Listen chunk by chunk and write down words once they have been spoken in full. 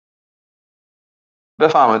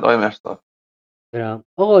بفرمایید آقای مرساد.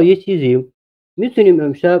 آقا یه چیزی میتونیم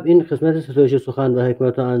امشب این قسمت ستایش سخن و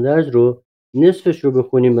حکمت و اندرز رو نصفش رو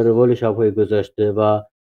بخونیم به روال شب‌های گذشته و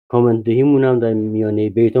کامنت دهیمون هم در میانه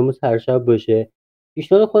بیتامون هر شب باشه.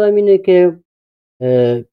 پیشنهاد خودم اینه که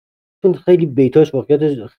چون خیلی بیتاش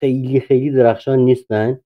واقعیتش خیلی خیلی درخشان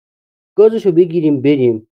نیستن، گازشو بگیریم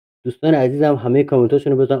بریم. دوستان عزیزم همه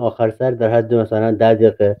کامنتاشونو بزن آخر سر در حد مثلا 10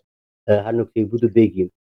 دقیقه هر نکته بود رو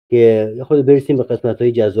بگیم که یه خود برسیم به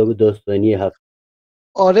قسمت‌های جذاب داستانی هفته.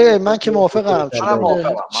 آره من که موافقم،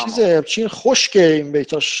 چین خشکه این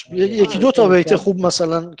بیتاش، یکی دو تا بیت خوب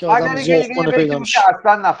مثلا که آدم ذوق کنه پیدا میشه.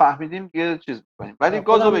 اصلا نفهمیدیم یه چیز کنیم ولی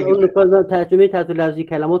گازو بگیریم. ترجمه تحت لفظی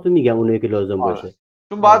کلماتو میگم اونایی که لازم باشه.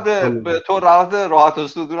 چون بعد به تو راحت و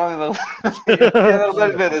صدورم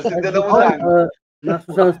برسید دلمون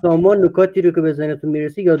مخصوصا سامان نکاتی رو که به ذهنتون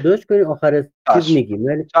میرسی یادداشت کنید آخر چیز میگیم.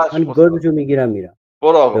 ولی من گازشو میگیرم میرم.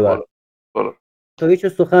 برو. ستایش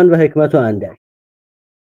سخن و حکمت و اندرز.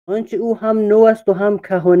 آنچه او هم نو است و هم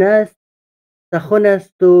کهن است، سخن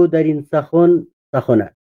است و در این سخن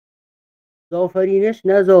است. ز آفرینش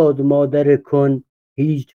نزاد مادر کن،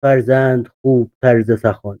 هیچ فرزند خوب طرز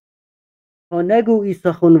سخن. تا نگویی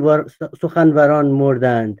سخنوران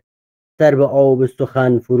مردند، سر به آب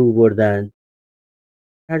سخن فرو بردند.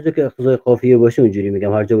 هر جا که اقتضای قافیه باشه اونجوری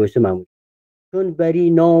میگم، هر جا باشه معمول. چون بری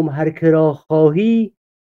نام هر که را خواهی،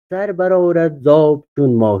 سر برآرد ز آب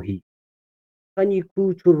چون ماهی. فنی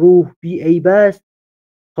کو چو روح بی عیب است،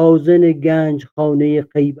 خازن گنج خانه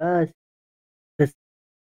غیب است. کس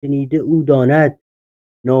شنیده او داند،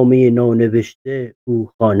 نامه نانوشته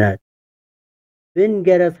او خواند.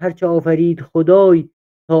 بنگر از هر چه آفرید خدای،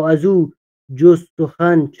 تا از او جز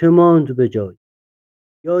سخن چه ماند به جای.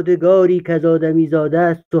 یادگاری کز آدمی زاده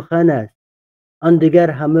است سخن است، آن دگر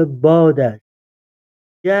همه باد است.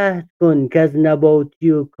 جهد کن کز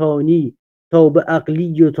نباتی و کانی، تا به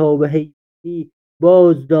عقلی و تا به حیوانی.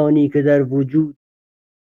 باز دانی که در وجود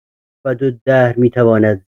بد و دهر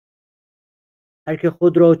میتواند. هر که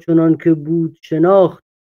خود را چنان که بود شناخت،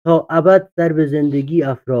 تا ابد سر به زندگی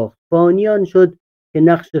افراخت. فانیان شد که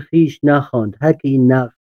نقش خویش نخواند، هر که این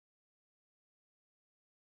نقش.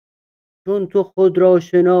 چون تو خود را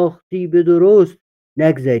شناختی به درست،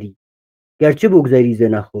 نگذری گرچه بگذری ز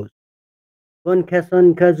نخست. وان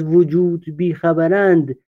کسان کز وجود بی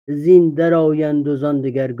خبرند، زین درآیند و زان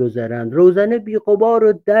دگر گذرند. روزنه بی غبار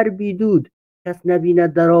و در بی دود، کس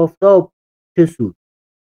نبیند در آفتاب چه سود.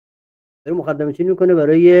 داره مقدمه چینی میکنه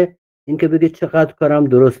برای اینکه بگه چقدر کارم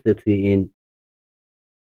درسته توی این.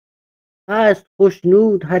 هست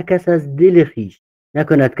خوشنود هر کس از دل خویش،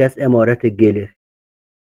 نکند کس امارت گله.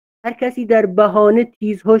 هر کسی در بهانه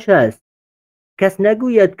تیزهوش است، کس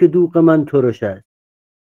نگوید که دوغ من ترش است.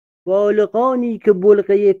 بالغانی که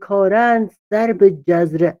بلغه کارند، سر به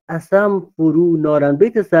جزر عسم فرو نارند.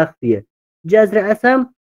 بیت سختیه. جزر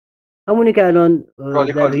عسم همونی که الان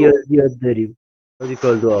در ریاضیات داریم.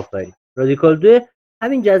 رادیکال دو آفرین. رادیکال دو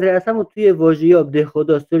همین جذر عسم رو توی واژه‌یاب ده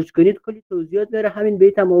خدا سرچ کنید کلی توضیحات داره. همین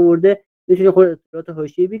بیت هم آورده، میتونید خود اطلاعات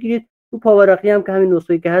حاشیه‌ای بگیرید. تو پاورقی هم که همین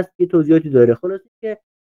نسخه‌ای که هست یه توضیحاتی داره. خلاصه که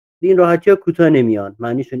این راحتی‌ها کوتاه نمیان.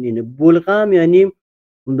 معنیشون اینه. بلغم یعنی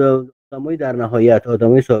آدمای در نهایت،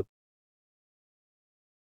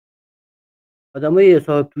 آدمای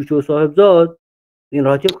صاحب توشه و صاحب ذات، این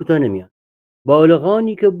راحتی‌ها کوتاه نمیان.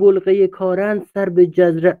 بالغانی که بلغه کارند، سر به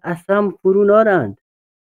جزر عسم فرو نارند.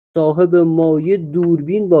 صاحب مایه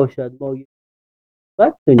دوربین باشد، مایه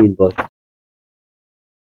بد چنین باشد.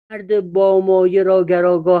 مرد با مایه را گر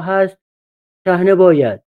آگاه است، شحنه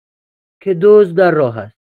باید که دزد در راه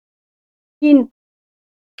است. این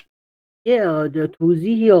یه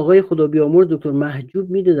توضیحی آقای خدا بیامرز دکتر محجوب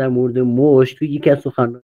میده در مورد مشک توی یکی از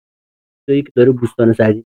سخنرانی‌هایی که داره بوستان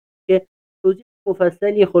سعدی، که توضیح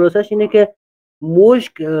مفصلی. خلاصش اینه که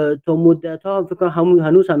مشک تا مدت‌ها هم فکر کنم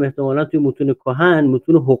هنوز هم احتمالاً توی متون کهن،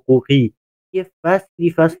 متون حقوقی، یه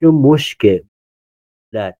فصل مشکه.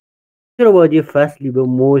 چرا باید یه فصلی به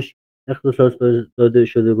مشک اختصاص داده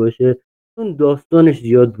شده باشه؟ چون داستانش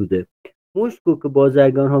زیاد بوده. مشکو که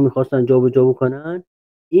بازرگان ها میخواستن جابجا بکنن،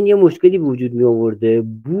 این یه مشکلی به وجود می آورده.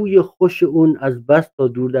 بوی خوش اون از بس تا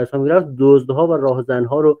دور دست ها میرفت، دزدها و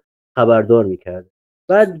راهزنها رو خبردار میکرد.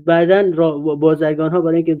 بعدن بازرگان ها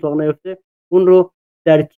برای اینکه اتفاق نیفته اون رو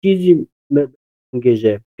در چیزی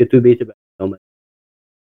انگیژه که تو بیت آمد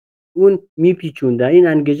اون میپیچوندن. این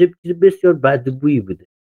انگیژه چیز بسیار بدبویی بوده.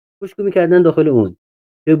 مشکو میکردن داخل اون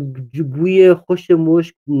که بوی خوش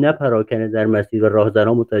مشک نپراکنه در مسیر و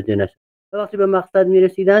راهزنها متوجه نشن. و وقتی به مقصد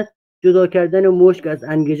میرسیدن، جدا کردن مشک از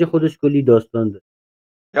انگیژه خودش کلی داستان داره.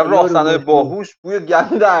 یا راهزنای باهوش بوی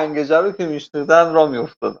گند انگیژه رو که میشنیدن را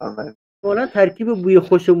میافتادن. احتمالاً ترکیب بوی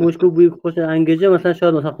خوش مشک و بوی خوش انگجه مثلا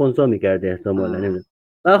شاید مثلا خنثی می‌کرده احتمالاً نمیدونم.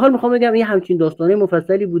 به هر حال میخوام بگم این همچین داستانه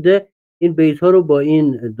مفصلی بوده. این بیت‌ها رو با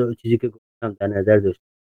این چیزی که گفتم در نظر داشت.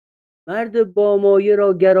 مرد با مایه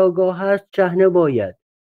را گراگاه است شحنه باید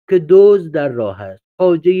که دزد در راه است.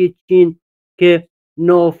 خواجه چین که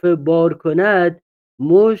نافه بار کند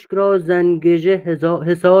مشک را زنگژه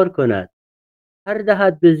حصار کند. پر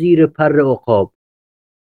دهد به زیر پر عقاب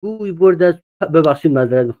گوی برد از ببخشید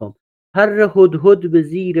معذرت میخوام. پر هدهد به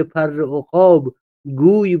زیر پر عقاب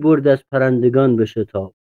گوی برد از پرندگان به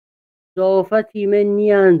شتاب. ضعافت ایمن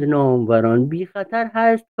نیند ناموران بی خطر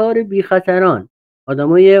هست کار بی خطران.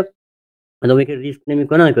 آدمایی که ریسک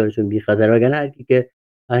نمیکنن کارشون بی خطر، وگرنه هر کی که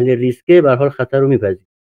اهل ریسکه به هر حال خطر رو میپذیره.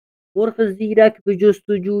 مرغ زیرک به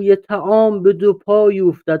جستجوی طعام به دو پای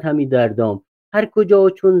افتد همی در دام. هر کجا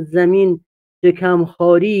چون زمین شکم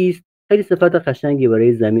خاری است. خیلی صفت قشنگی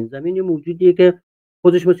برای زمین. زمین یه موجودیه که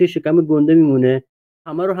خودش مثل شکم گنده میمونه،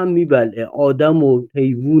 همه رو هم میبلعه، آدم و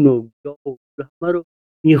حیوان و گیاه و همه رو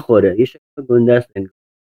میخوره، یه شکم گنده است.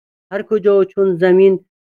 هر کجا چون زمین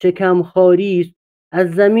شکم خاری است.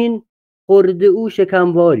 از زمین خورد او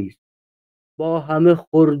شکمواری است. با همه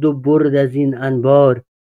خورد و برد از این انبار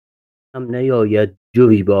هم نیاید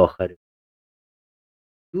جوی به آخر.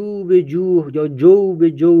 جو به جو یا جو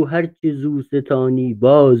به جو هرچه زو ستانی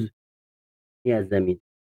باز نی از زمین.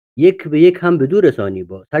 یک به یک هم به دو رسانی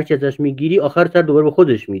باز. هرچی ازش میگیری آخر سر دوباره به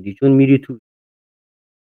خودش میدی، چون میری تو.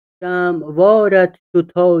 شموارت تو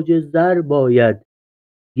تاج زر باید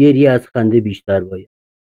گریه از خنده بیشتر باید.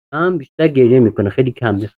 هم بیشتر گریه میکنه، خیلی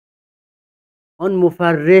کم میخواد. آن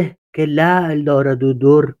مفرح که لعل دارد و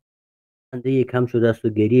در خنده یکم شده است و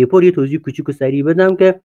گریه پر. یه توضیح کوچیک و سریع بدم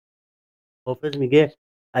که حافظ میگه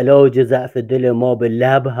علاج ضعف دل ما به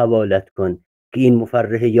لب حوالت کن که این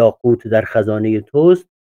مفرح یاقوت در خزانه توست.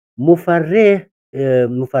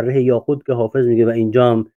 مفرح یاقوت که حافظ میگه و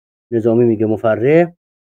اینجا هم نظامی میگه مفرح.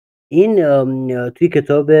 این توی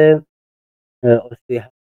کتاب آسوی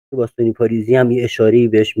باستانی پاریزی هم یه اشاره‌ای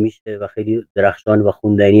بهش میشه و خیلی درخشان و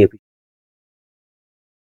خوندنیه.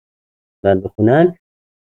 من بخونن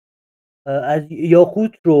از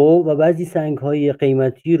یاقوت رو و بعضی سنگ‌های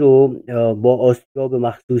قیمتی رو با آسیاب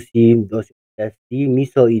مخصوصی دستی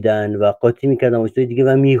میساییدن و قاطی میکردن و چیزای دیگه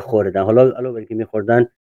و میخوردن. حالا علاوه بر که میخوردن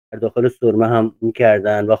در داخل سرمه هم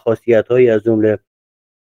میکردن و خاصیت‌هایی از جمله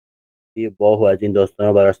باه و از این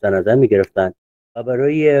داستانا براش در نظر میگرفتن و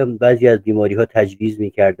برای بعضی از بیماری‌ها تجویز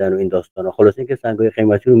میکردن و این داستانا. خلاص اینکه سنگ‌های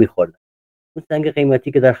قیمتی رو میخوردن. اون سنگ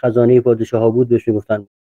قیمتی که در خزانه پادشاه‌ها بود بهش میگفتن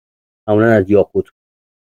معمولاً از یاقوت.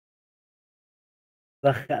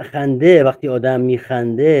 و خنده، وقتی آدم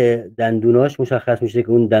میخنده دندوناش مشخص میشه که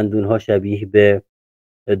اون دندونها شبیه به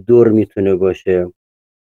دور میتونه باشه.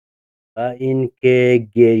 و اینکه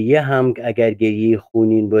گریه هم اگر گریه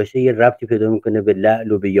خونین باشه یه ربطی پیدا میکنه به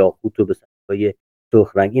لعل و به یاقوت و به سنگ‌های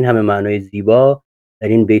سرخ رنگ. این همه معنای زیبا در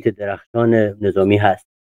این بیت درخشان نظامی هست.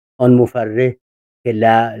 آن مفرح که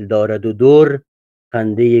لعل دارد و در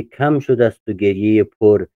خنده کم شده است و گریه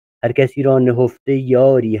پر. هر کسی را نهفته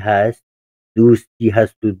یاری هست دوستی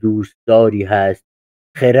هست و دوستداری هست.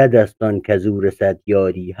 خرد است آن کزو رسد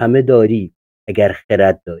یاری همه داری اگر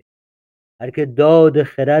خرد داری. هر که داد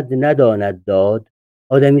خرد نداند داد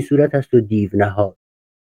آدمی صورت است و دیو نهاد.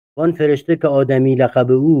 وان فرشته که آدمی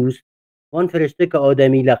لقب اوست وان فرشته که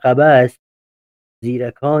آدمی لقب است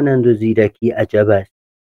زیرکانند و زیرکی عجب است.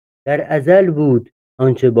 در ازل بود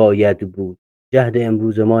آنچه باید بود جهد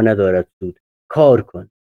امروز ما ندارد سود. کار کن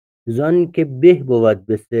زان که به بود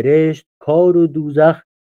به سرشت کار و دوزخ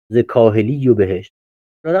ز کاهلی و بهشت.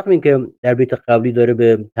 رغم اینکه در بیت قبلی داره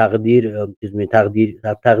به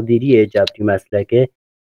تقدیری جبری مسلکه،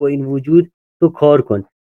 با این وجود تو کار کن.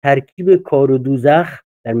 ترکیب کار و دوزخ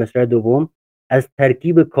در مصرع دوم از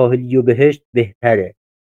ترکیب کاهلی و بهشت بهتره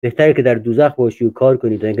که در دوزخ باشی و کار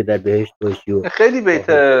کنی تا اینکه در بهشت باشی. و خیلی بیت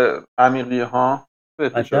عمیقی ها،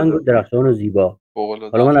 قشنگ و درخشان و زیبا.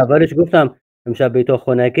 حالا من اولش گفتم امشب بیتا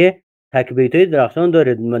خنکه تک بیتای درخشان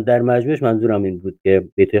داره، من در مجموعش منظورم این بود که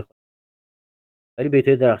بیتای ولی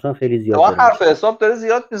بیتای درخشان خیلی زیاد داره. حرف حساب داره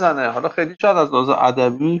زیاد میزنه. حالا خیلی شاید از لحاظ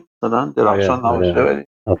ادبی مثلا درخشان نباشه ولی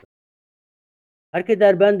هر که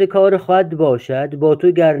در بند کار خود باشد با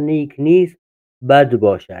تو گر نیک نیست بد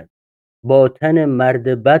باشد. با تن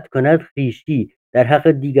مرد بد کند خویشی در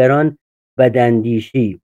حق دیگران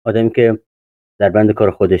بداندیشی. آدمی که در بند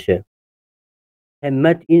کار خودشه.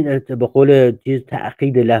 همت این به قول چیز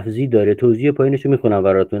تعقید لفظی داره. توضیح پایینشو میخونم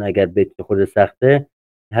براتون اگر بیت خود سخته.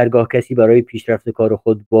 هرگاه کسی برای پیشرفت کار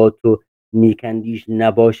خود با تو نیکندیش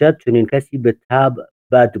نباشد چنین کسی به طبع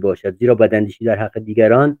بد باشد. زیرا بداندیشی در حق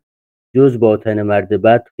دیگران جز با تن مرد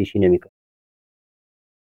بد خویشی نمیکند.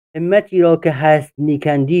 همتی را که هست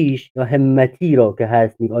نیکندیش، یا همتی را که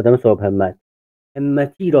هست آدم صاحب همت،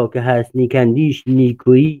 همتی را که هست نیکندیش،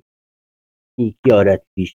 نیکویی نیکی آرد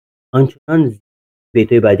پیش. آنچنان زی،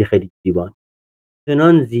 بیتای بعدی خیلی زیبان،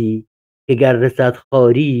 چنان زی که گر رسد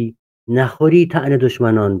خاری، نخوری طعن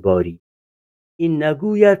دشمنان باری. این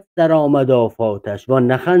نگوید سر آمد آفاتش، و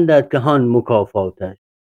نخندد که هان مکافاتش.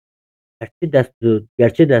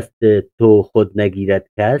 گرچه دست تو خود نگیرد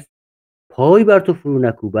کس، پای بر تو فرو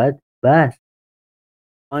نکوبد بس.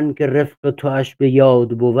 آن که رفق تواش به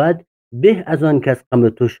یاد بود، به از آن کس غم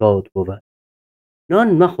تو شاد بود.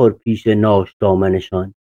 نان مخور پیش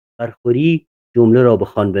ناشتامنشان، برخوری جمله را به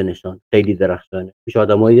خوان بنشان. خیلی درخشانه. پیش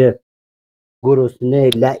آدمای گرسنه،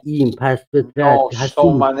 لعیم، پس فطرت،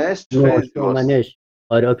 حسود، ناشتامنش.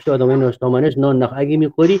 آره، پیش آدمای ناشتامنش نان نخور. اگه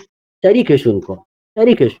میخوری شریکشون کن،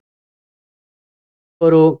 شریکشون.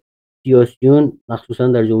 کارو سیاسیون مخصوصا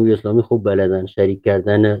در جمهوری اسلامی خوب بلدن، شریک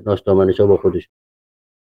کردن ناشتامنشا با خودشون.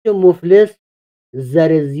 مفلس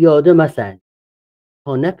زر زیاده مسند،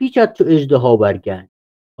 تا نپیچد چو اژدها برگند.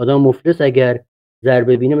 آدم مفلس اگر زر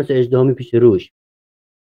ببینه مثل اژدها میپیچه روش.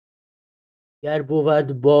 گر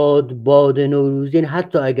بود باد نوروزی، یعنی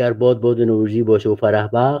حتی اگر باد نوروزی باشه و فرح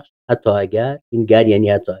بخش، حتی اگر، این گر یعنی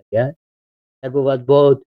حتی اگر بود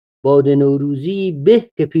باد نوروزی،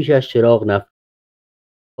 به که پیش از چراغ نفت.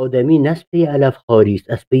 آدمی نس پی علف خواریست،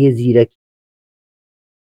 از پی زیرکی.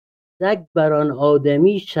 سگ بر آن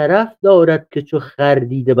آدمی شرف دارد، که چو خر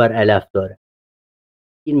دیده بر علف دارد.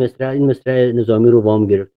 این مصرع نظامی رو وام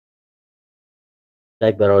گرفت.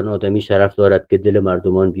 سگ بر آن آدمی شرف دارد که دل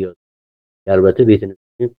مردمان بیاد. البته بیت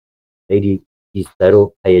نظامی خیلی تیزتر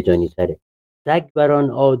و هیجانی تره. سگ بر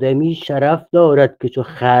آن آدمی شرف دارد، که چو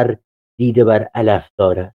خر دیده بر علف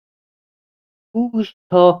دارد. کوش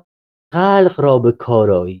تا خلق را به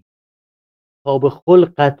کار آیی، تا به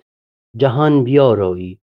خلقت جهان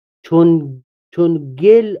بیارایی. چون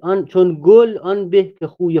گل آن به که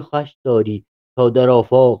خوی خوش داری، تا در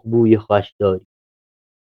آفاق بوی خوش داری.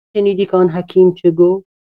 شنیدی که آن حکیم چه گفت؟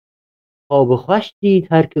 خواب خوش دید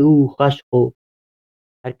هر که او خوش خفت.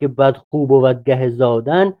 هر که بد خوب بود گه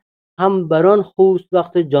زادن، هم بران خوست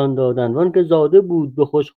وقت جان دادن. وان که زاده بود به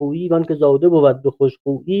خوشخویی، وان که زاده بود به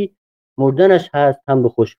خوشخویی، مردنش هست هم به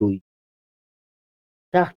خوشخویی.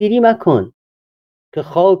 تحقیری مکن که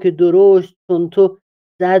خاک درشت، چون تو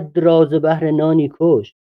 100 راز بهر نانی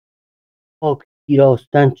کشت. خاک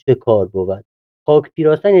پیراستن چه کار بود؟ خاک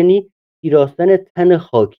پیراستن یعنی پیراستن تن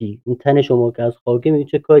خاکی. این تن شما که از خاکه،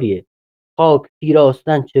 میگه چه کاریه؟ خاک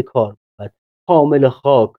پیراستن چه کار بود؟ حامل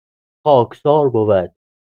خاک خاکسار بود.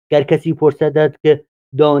 گر کسی پرسدت که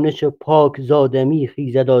دانش پاک زادمی،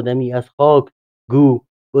 خیزد آدمی از خاک، گو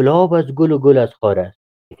گلاب از گل و گل از خار است.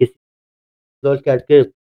 کسی سوال کرد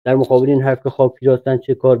که در مقابل این حرف که خاک پیراستن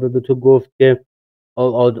چه کار به تو گفت که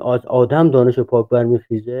از آدم دانش پاک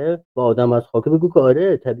برمیخیزه و آدم از خاکه، بگو که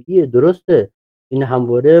آره طبیعیه، درسته. این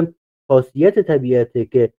همواره خاصیت طبیعته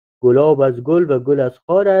که گلاب از گل و گل از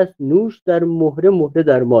خار است، نوش در مهره مهره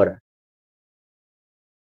در مار است.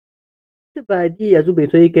 بعدی از اون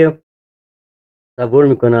بیتایی که تصور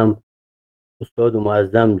میکنم استاد و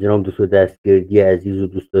معظم جناب دکتر دستگردی عزیز و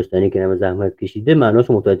دوست داشتنی که نمه زحمت کشیده معناش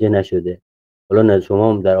متوجه نشده، حالا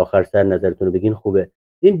شما هم در آخر سر نظرتون رو بگین خوبه.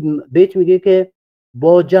 این بیت میگه که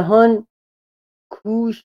با جهان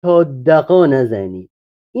کوش تا دغا نزنی.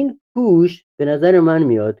 این کوش به نظر من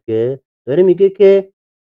میاد که داره میگه که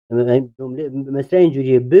جمله مثل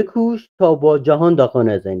اینجوریه: بکوش تا با جهان دغا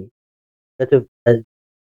نزنی.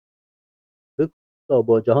 تا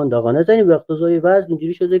با جهان دغا نزنی به اقتضای وضع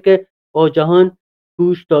اینجوری شده که با جهان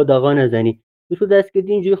کوش تا دغا نزنی. تو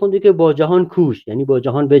دستگردی اینجوری خونده که با جهان کوش، یعنی با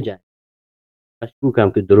جهان بجنگ.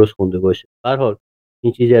 مشکوکم که درست خونده باشه. به هر حال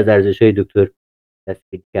این چیزی از ارزش‌های دکتر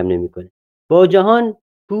دستگردی کم نمی‌کنه. با جهان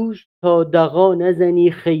کوش تا دغا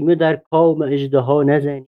نزنی، خیمه در کام اژدها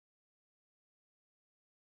نزنی.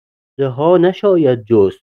 اژدها نشاید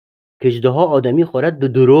جست، که اژدها آدمی خورد به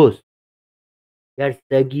درست. گر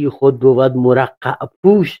سگی خود بود مرقع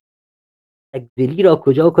پوش، سگ دلی را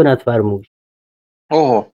کجا کند فرموش.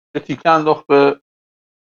 یه تیکه انداخت به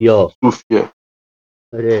یا دوستیه.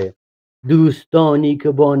 آره، دوستانی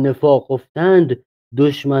که با نفاق افتند،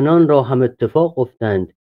 دشمنان را هم اتفاق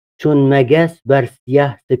افتند. چون مگس بر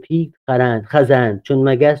سیه سپید خزند، چون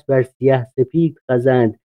مگس بر سیه سپید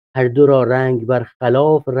خزند. هر دو را رنگ بر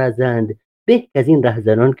خلاف رزند. به که از این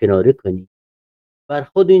رهزنان کناره کنی، بر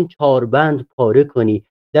خود این 4 بند پاره کنی.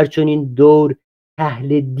 در چنین دور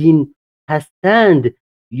اهل دین هستند،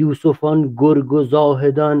 یوسفان گرگ و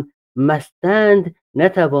زاهدان مستند.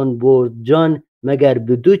 نتوان برد جان مگر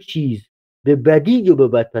به 2 چیز، به بدی و به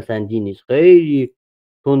بدپسندی نیست. خیلی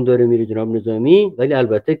تون داره میره جناب نظامی، ولی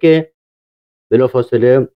البته که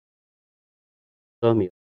بلافاصله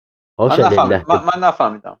میاد. من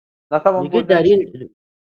نفهمیدم.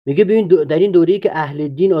 میگه ببین در این دوره‌ای که اهل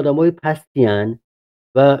دین آدمای پستی ان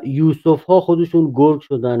و یوسف ها خودشون گرگ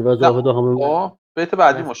شدن و زاهدا همه بیت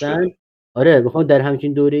بعدی مشکل. آره میخوام در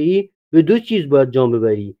همچین دوره‌ای به دو چیز باید جام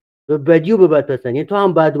ببری، به بدی و به بدپسندی. یعنی تو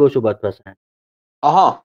هم بد باش و بدپسند.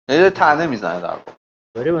 آها، یه طعنه میزنه در واقع.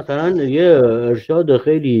 داره مثلا یه ارشاد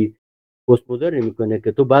خیلی پست مدرن میکنه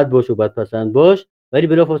که تو بد باش و بدپسند باش، ولی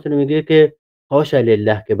بلافاصله میگه که حاشا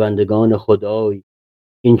لله که بندگان خدای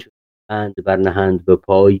این چند برنهند به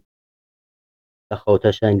پای،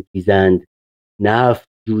 سخاتش انگیزند نفت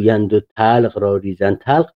جویند و تلق را ریزند.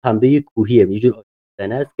 تلق پنبه کوهیه، یه جور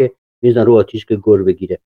آتیش‌زنه است که میزن رو آتیش که گر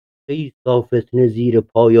بگیره. ای فتنه زیر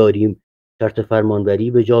پایاریم، شرط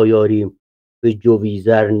فرمانبری به جای آریم، به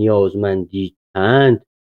جویزر نیازمندی چند،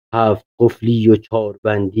 7 قفلی و 4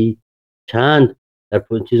 بندی چند. در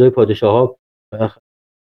چیزای پادشاه ها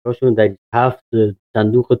راشون در 7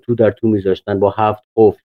 صندوق تو در تو میذاشتن با 7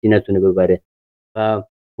 قفل نتونه ببره و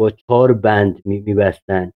با 4 بند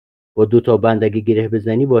میبستن. با 2 تا بند اگه گره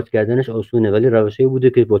بزنی باز کردنش آسونه، ولی روشی بوده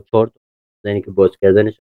که با 4 تا بزنی که باز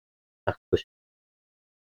کردنش سخت باشه.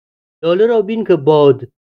 لاله را بین که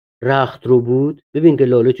باد رخت رو بود، ببین که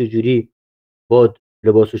لاله چجوری باد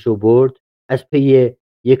لباسشو برد، از پی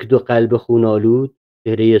 1-2 قلب خون آلود،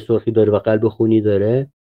 چهره سرخی داره و قلب خونی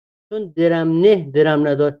داره، چون درم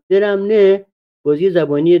نداد. درمنه بازی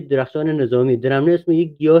زبانی درخشان نظامی. درمنه اسم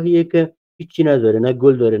یک گیاهیه که هیچی نداره، نه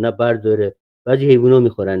گل داره نه بر داره، بعضی حیونا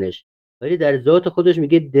میخورنش، ولی در ذات خودش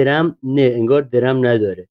میگه درم نه، انگار درم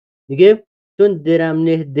نداره. میگه چون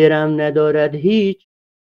درم ندارد هیچ،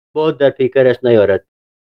 باد در پیکرش نیارد.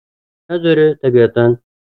 نداره طبیعتا،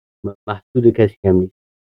 محدود کسی هم نیست.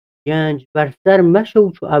 گنج بر سر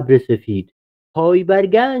مشو چو ابر سفید، پای بر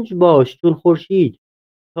گنج باش چون خورشید.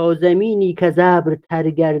 تا زمینی که ابر تر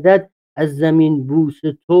گردد، از زمین بوس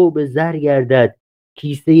تو به زر گردد.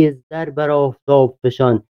 کیسه زر بر آفتاب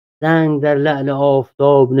فشان، سنگ در لعل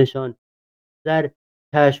آفتاب نشان. زر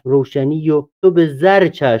چشم روشنی و تو به زر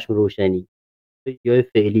چشم روشنی. یا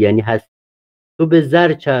فعلی یعنی هست. تو به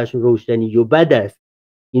زر چشم روشنی و بد است.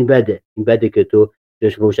 این بده که تو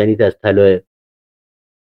چشم روشنیت از طلاه.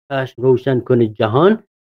 چشم روشن کنه جهان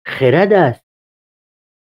خرد است.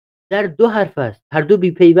 در 2 حرف است، هر دو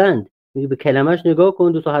بی پیوند. میگه به کلمش نگاه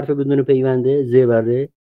کن، 2 تا حرف بدون پیونده، ز بره.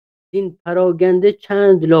 این پراگنده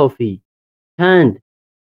چند لافی، چند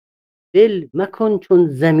دل مکن چون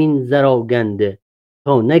زمین زراگنده،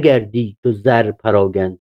 تا نگردی تو زر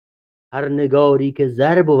پراگند. هر نگاری که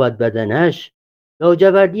زر بود بدنش،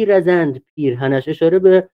 لاجوردی رزند پیرهنش. اشاره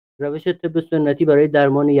به روش طب سنتی برای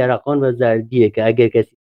درمان یرقان و زردیه که اگر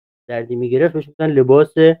کسی زردی میگرفت بهش میگن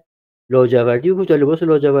لباس لاجوردی بپوش. لباس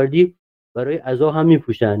لاجوردی برای عزا هم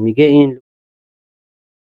میپوشن. میگه این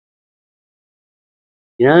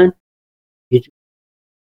هیچ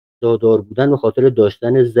زادار بودن به خاطر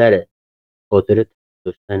داشتن زره، خاطر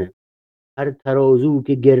داشتنه. هر ترازو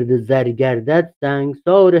که گرد زر گردد،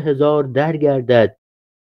 سنگسار 1000 در گردد.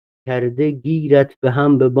 کرده گیرت به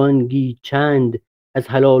هم به بانگی چند، از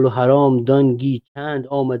حلال و حرام دانگی چند.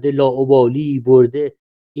 آمده لاابالی برده،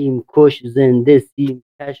 سیم کش زنده سیم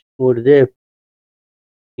کش مرده.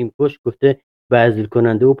 سیم کش گفته بذل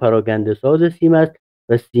کننده و پراگنده ساز سیم است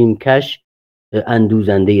و سیم کش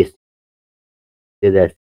اندوزنده است.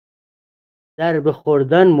 دست در به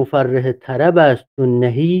خوردن مفرح طرب است، چون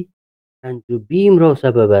نهی رنج و بیم را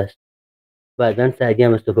سبب است. بعدن سعدی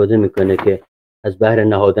هم استفاده میکنه که از بحر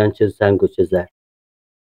نهادن چه سنگ و چه زر.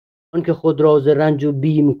 آن که خود را ز رنج و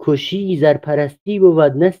بیم کشی، زر پرستی بود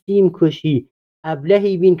نه سیم کشی.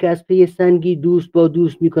 ابلهی بین که از پی سنگی، دوست با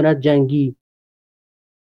دوست میکند جنگی.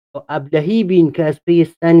 ابلهی بین که از پی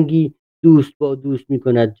سنگی، دوست با دوست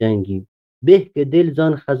میکند جنگی. به که دل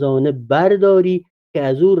زان خزانه برداری، که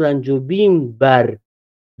از او رنج و بیم بر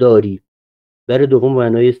داری. بر دوم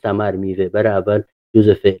معنای ثمر میوه، بر اول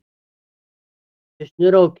جزء فعل. تشنه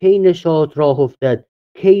را کی نشاط راه افتد،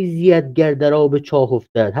 کی زید گر در آب چاه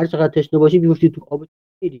افتد. هر چقدر تشنه باشی بیفتی تو آب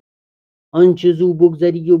میری. آنچه زو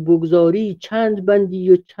بگذری و بگذاری، چند بندی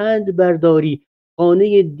و چند برداری.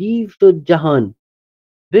 خانه دیو شد جهان،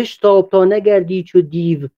 بشتاب تا نگردی چو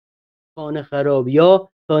دیو خانه خراب.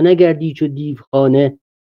 یا تا نگردی چو دیو خانه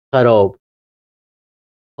خراب.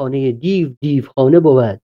 خانه دیو خانه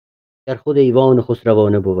بود، در خود ایوان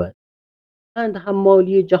خسروانه بود. چند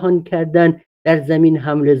حمالی جهان کردن، در زمین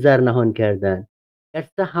حمل زر نهان کردن. گر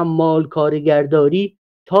 3 حمال کارگرداری،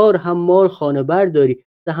 4 حمال خانه برداری.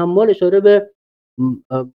 3 حمال اشاره به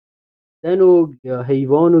زن و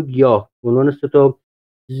حیوان و گیاه، عنوان 3 تا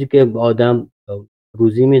چیزی که آدم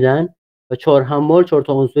روزی میدن و 4 حمال 4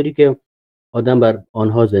 تا عنصری که آدم بر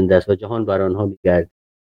آنها زنده است و جهان بر آنها میگرد.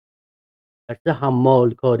 هر 3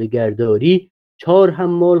 حمال کارگرداری، 4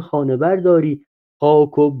 حمال خانه برداری.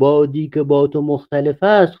 خاک و بادی که با تو مختلف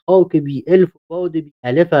است، خاک بی الف و باد بی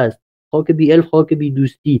الف است. خاک بی الف خاک بی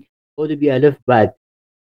دوستی، باد بی الف بد.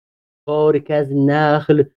 کار که از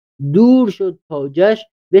نخل دور شد تاجش،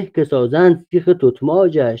 به که سازند سیخ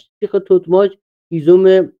تتماجش. سیخ تتماج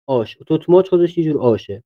هیزم آش، تتماج خودش یه جور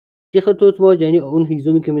آشه. سیخ تتماج یعنی اون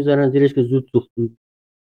هیزمی که میذارن زیرش که زود سوخت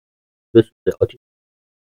بسوزه، آتیش.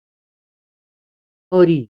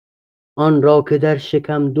 آری آن را که در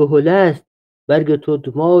شکم دهل است، برگ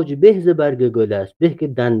تتماج به ز برگ گل است. به که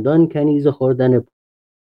دندان کنی ز خوردن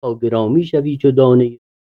تا گرامی شوی چو دانه.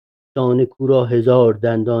 دانه کو را 1000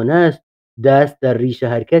 دندان است، دست در ریش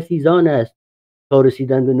هر کسی زان است. تا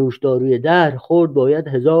رسیدن به نوشداروی دهر، خورد باید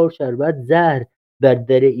 1000 شربت زهر. بر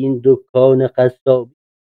در این دکان قصابی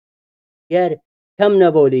گر کم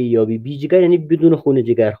نواله یابی. بی جگر یعنی بدون خون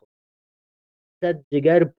جگر. 100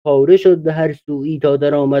 جگر پاره شد به هر سویی، تا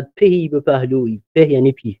در آمد پهی به پهلویی. په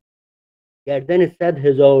یعنی پیه. گردن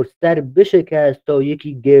 100,000 سر بشکست، تا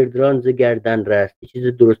یکی گردران ز گردن رست. یه چیز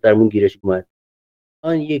درست درمون گیرش اومد.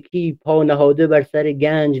 آن یکی پا نهاده بر سر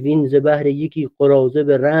گنج، وین ز بهر یکی قراضه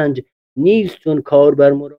به رنج. نیست چون کار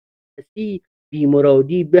بر مراد بسی، بی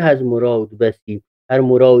مرادی به از مراد بسی. هر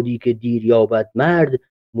مرادی که دیر یابد مرد،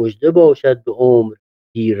 مژده باشد به عمر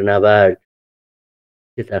دیر نورد.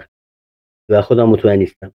 چه سخت و خودم مطمئن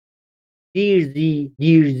نیستم.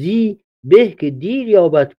 دیرزی به که دیر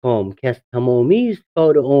یابد کام، که از تمامی است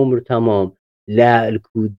کار عمر تمام. لعل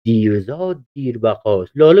کو دیر زاد دیر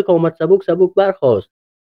بقاست، لاله که آمد سبک سبک برخاست.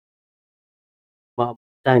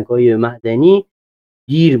 سنگ‌های معدنی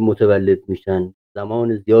دیر متولد میشن،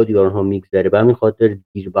 زمان زیادی بر آنها میگذره، به همین خاطر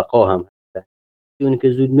دیر بقا هم هستن. اون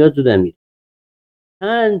که زود میاد زود میره.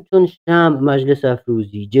 چون شمع مجلس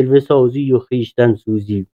افروزی، جلوه سازی و خویشتن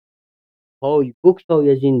سوزی. پای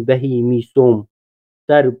بگشای از این بهیمی سم،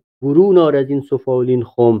 سر برون آر از این سفالین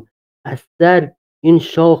خم. از سر این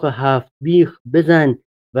شاخ 7 بیخ بزن،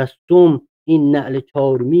 و سم این نعل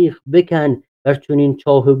 4 میخ بکن. و چون این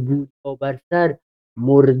چاه بوریا بر سر،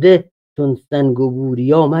 مرده چون سنگ و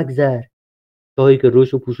بوریا مگذر. چاهی که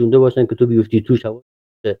روشو پوشونده باشن که تو بیفتی توش، حواست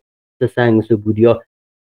باشه. سنگ مثل بوریا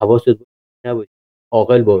حواست نباشه.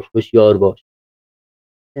 عاقل باش، هوشیار باش.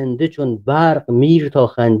 زنده چون برق میر تا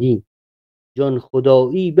خندی، جان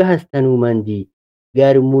خدایی به از تنومندی.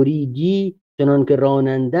 گر مریدی چنان که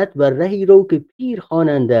رانندت، بر رهی رو که پیر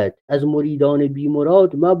خوانندت. از مریدان بی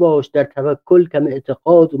مراد مباش، در توکل کم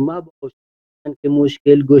اعتقاد مباش. که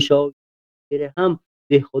مشکل گشای هم،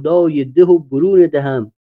 به خدای ده و برون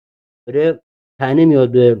دهم. داره طعنه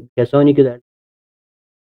میاد به کسانی که در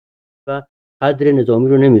و قدر نظامی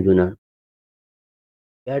رو نمیدونن.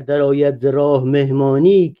 گر در آید ز راه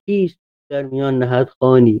مهمانی، کیست در میان نهد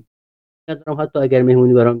خوانی. ندارم حتی اگر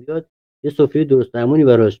مهمونی برام بیاد، یه سفره درست درمونی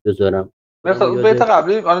براش بذارم. مثلا بیت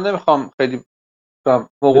قبلی الان نمیخوام خیلی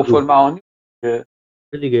موقوف المعانی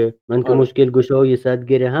دیگه. من که مشکل گشای 100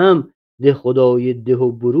 گره هم، ده خدای ده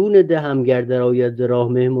و برون دهم. گر در آید ز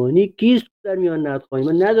راه مهمانی، کیست در میان نهد خوانی.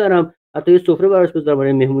 من ندارم حتی یه سفره براش بذارم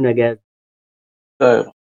برای مهمون. اگر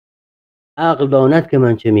عقل داند که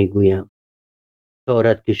من چه میگویم،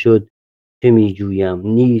 چارت که شد چه میجویم.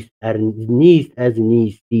 نیست از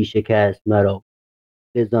نیستی شکست مرا،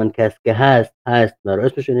 لزان کس که هست مرا.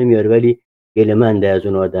 اسمشو نمیاره ولی گله‌منده از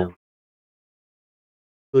اون آدم.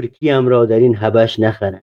 ترکیم را در این حبش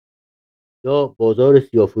نخرن، یا بازار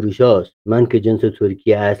سیاه‌فروش هاست. من که جنس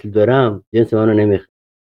ترکی اصل دارم، جنس منو نمیخرن،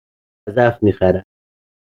 ضعف میخرن.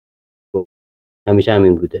 همیشه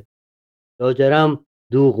همین بوده. لاجرم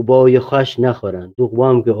دوغبای خوش نخورن، دوغبا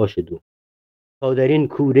هم که آش دوغ. تا در این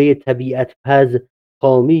کوره طبیعت پز،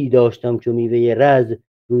 خامی داشتم چو میوه رز.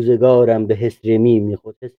 روزگارم به حسرمی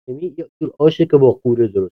میخورد. حسرمی یا جور آشه که با قوره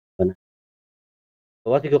درست میکنن.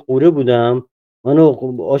 وقتی که قوره بودم، منو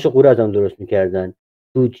آش قوره ازم درست میکردن.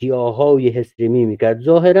 توتیاهای حسرمی میکرد.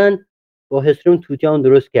 ظاهرا با حسرم توتیا هم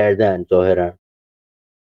درست کردن ظاهرا.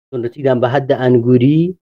 چون رسیدم به حد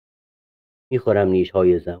انگوری، میخورم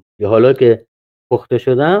نیشهای زم. یا حالا که پخته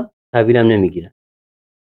شدم، طویلم نمیگیرم.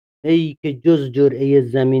 ای که جز جرعه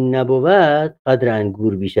زمین نبود، قدر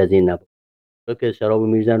انگور بیش از این نبود. که شرابو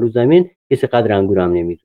میریزن رو زمین، کسی قدر انگورم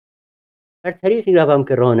نمیدونه. هر طریقی روم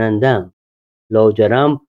که رانندم،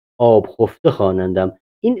 لاجرم آب خفته خوانندم.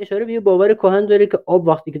 این اشاره به یه باور کهن داره که آب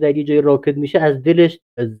وقتی که در یه جای راکد میشه، از دلش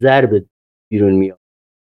ضرب بیرون میاد.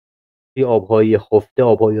 توی آبهای خفته،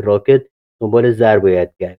 آبهای راکد، دنبال زر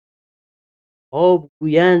باید گشت. آب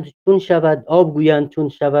گویند چون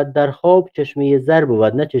شود در خواب، چشمه زر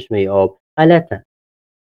بود نه چشمه آب. غلطن.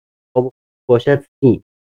 باشد سیم،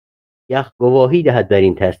 یخ گواهی دهد بر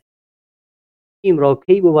این تصمیم. سیم را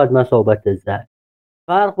کی بود مثابت زر،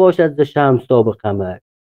 فرق باشد ز شمس تا به قمر.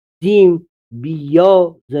 سیم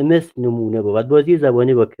بیا ز مس نمونه بود. بازی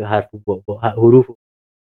زبانی با حروف.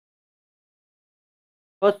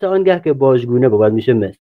 خواست آنگه که باژگونه بود میشه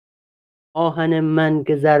مس. آهن من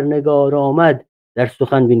که زرنگار آمد، در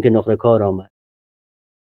سخن بین که نقره کار آمد.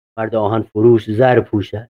 مرد آهن فروش زر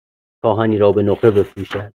پوشد، کاهنی را به نقره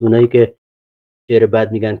بفروشد. اونایی که شعر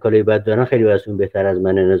بد میگن کالای بد دارن خیلی واسون بهتر از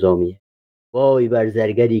من نظامیه. وای بر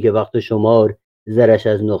زرگری که وقت شمار، زرش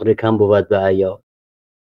از نقره کم بود به عیار.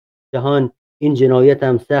 جهان این جنایت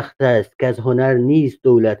هم سخت است، که از هنر نیست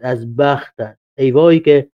دولت از بخت است. ای وای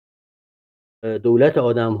که دولت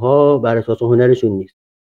آدم ها بر اساس هنرشون نیست،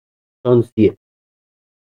 شانسیه.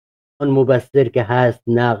 آن مبصر که هست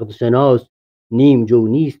نقد شناس، نیم جو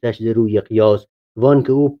نیستش ز روی قیاس. وان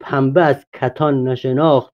که او پنبه از کتان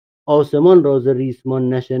نشناخت، آسمان را ز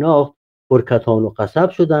ریسمان نشناخت. پر کتان و قصب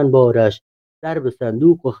شدن بارش، در به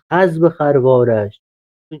صندوق و خز به خروارش.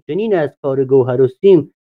 چون چنین از کار گوهر و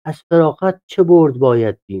سیم، از فراغت چه برد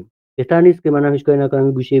باید بیم. بهتر نیست که منم هیچ کاری نکنم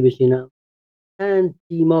این گوشه بشینم. چند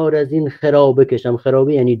تیمار از این خرابه کشم.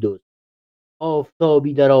 خرابه یعنی دوست.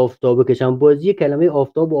 آفتابی در آفتابه کشم. بازی کلمه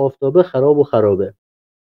آفتاب و آفتابه خراب و خرابه.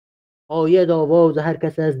 آید آواز هر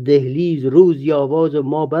کس از دهلیز، روزی آواز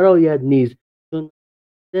ما براید نیز. چون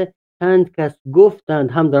چند کس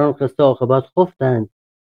گفتند، هم در آن قصه عاقبت خفتند.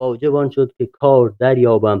 واجب آن شد که کار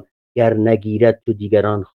دریابم، گر نگیرد تو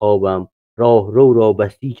دیگران خوابم. راه رو را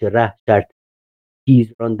بسیچ ره شرط،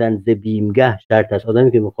 تیز راندن ز بیمگه شرط است.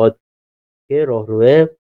 آدمی که میخواد که راه روه،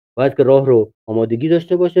 باید که راه رو آمادگی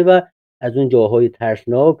داشته باشه و از اون جاهای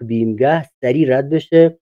ترسناک بیمگه سریع رد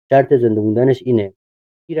بشه. شرط زنده موندنش اینه: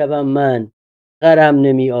 میروم من غرم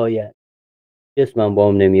نمی آید، جسمم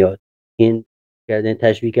بام نمیاد. این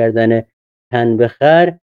تشبیه کردن تن به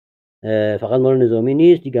خر فقط مال نظامی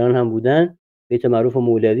نیست، دیگران هم بودن. بیت معروف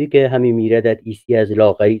مولوی که همین میردت عیسی از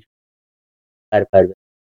لاغری خر پرور.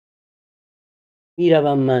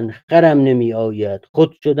 میروم من خرم نمی آید،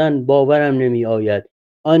 خود شدن باورم نمی آید.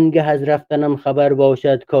 آنگه از رفتنم خبر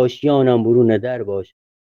باشد، کاشیانم برون در باشد.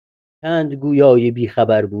 چند گویای بی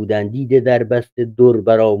خبر بودن، دیده در بست در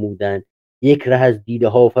برآمودن. یک ره از دیده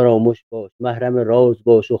ها فراموش باش، محرم راز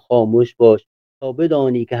باش و خاموش باش. تا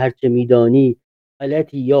بدانی که هرچه میدانی،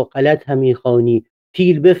 غلطی یا غلط همی خوانی.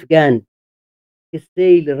 پیل بفگن که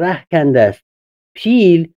سیل ره کنده است.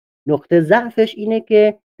 پیل نقطه ضعفش اینه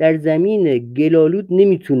که در زمین گلالود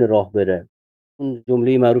نمیتونه راه بره. اون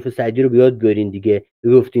جمله معروف سعدی رو بیاد بیارین دیگه.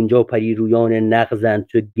 گفت اینجا پری رویان نغزند،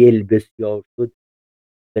 چو گل بسیار شد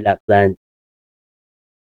بلغزند.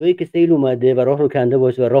 جایی که سیل اومده و راه رو کنده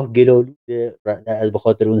باشه و راه گلالوده از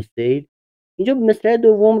بخاطر اون سیل. اینجا مصرع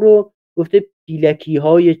دوم رو گفته پیلکی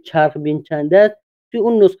های چرخ بین چنده است. توی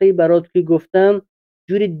اون نسخه برات که گفتم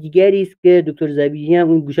جور دیگری است که دکتر زبیحی هم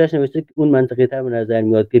اون گوشش نوشته که اون منطقی تر به نظر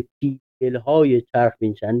میاد که پیلگل های چرخ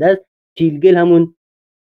بین چنده است. پیلگل همون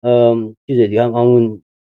چیز دیگه، همون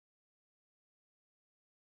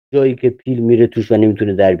جایی که پیل میره توش و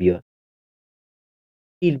نمیتونه در بیاد.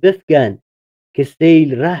 پیل بفگن که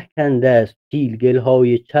سیل ره کنده است، پیلگل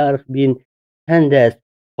های چرخ بین چنده است.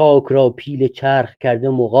 خاک را پیل چرخ کرده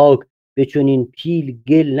مغاک، بچنین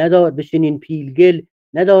پیلگل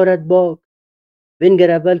ندارد باک.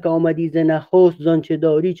 بنگر اول که آمدی ز نخست، زان چه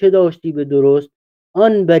داری چه داشتی به درست.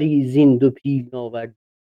 آن بری زین دو پیل ناوردی،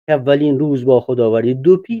 که اولین روز با خود آوردی.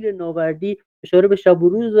 دو پیل ناوردی اشاره به شب و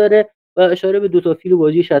روز داره و اشاره به دو تا پیل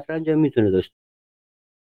بازی شطرنج هم میتونه داشته.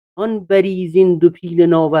 آن بری زین دو پیل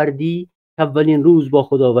ناوردی، که اولین روز با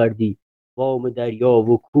خود آوردی. وام دریا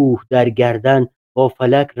و کوه در گردن، با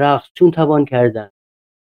فلک رقص چون توان کردن.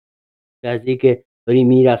 از این که داری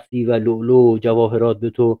میرقصی و لؤلؤ و جواهرات به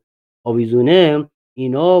تو آویزونه،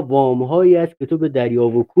 اینا وامهایی است که تو به دریا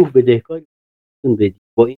و کوه بدهکاری بدی.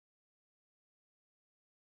 با این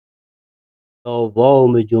تا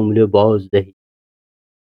وام جمله بازدهی.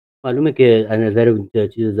 معلومه که از نظر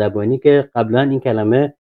چیز زبانی که قبلا این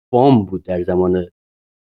کلمه وام بود، در زمان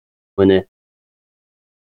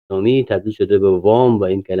اسلامی تبدیل شده به وام و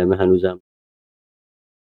این کلمه هنوزم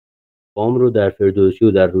وام رو در فردوسی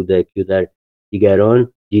و در رودکی و در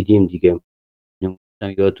دیگران دیدیم دیگه.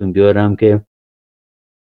 یادتون بیارم که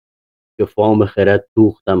فام خرد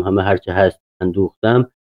دوختم، همه هرچه هست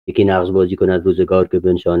اندوختم. یکی نغز بازی کند روزگار که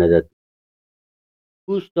بنشاندد.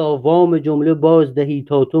 گوش تا وام جمله بازدهی،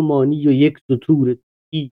 تا تو مانی و یک ستور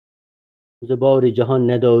تی. ز بار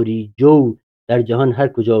جهان نداری جو، در جهان هر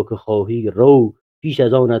کجا که خواهی رو. پیش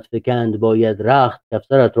از آنت فکند باید رخت،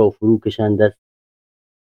 کافسرت را فرو کشند است.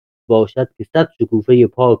 باشد که صد شکوفه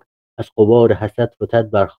پاک، از غبار حسد فتد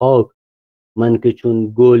بر خاک. من که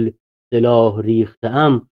چون گل سلاح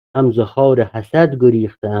ریختم، هم ز خار حسد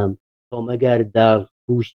گریختم. تا مگر در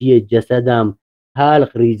پوشتی جسدم،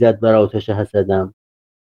 حلق ریزد بر آتش حسدم.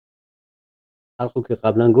 حلقو که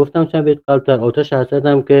قبلا گفتم چند بیت قبلتر، آتش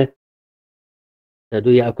حسدم که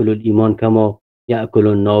تدو یأکل الایمان کما یأکل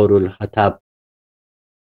النار الحطب،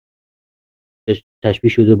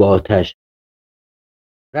 تشبیه شده با آتش.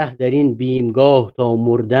 ره در این بیمگاه تا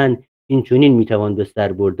مردن، این چنین میتوان به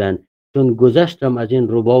سر بردن. چون گذشتم از این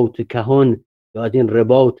رباط کهن، یا از این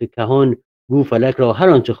رباط کهن، گو فلک را هر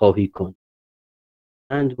آنچه خواهی کن.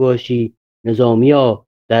 بند باشی نظامیا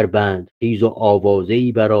در بند، خیز و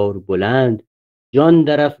آوازه‌ای برار بلند. جان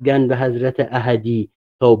درافگن به حضرت احدی،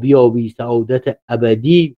 تا بیابی سعادت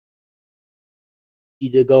ابدی.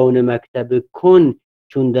 دیدگان مکتب کن،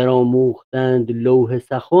 چون در آموختند لوح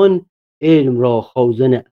سخن. علم را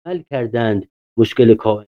خازن عمل کردند، مشکل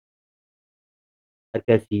کائن. هر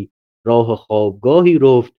کسی راه خوابگاهی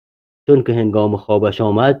رفت، چون که هنگام خوابش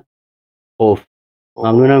آمد خفت.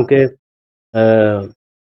 ممنونم که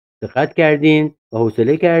دقت کردین و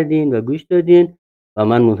حوصله کردین و گوش دادین و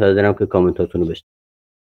من منتظرم که کامنتاتون رو بشنوم.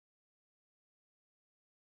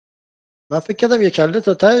 من فکر کردم یک کله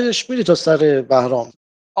تا تهش میری تا سر بهرام.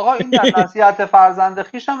 آقا این در نصیحت فرزند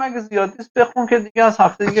خویشم اگه زیاد نیست بخون که دیگه از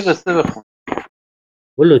هفته دیگه قصه بخون.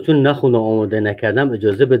 والله چون نخونم آماده نکردم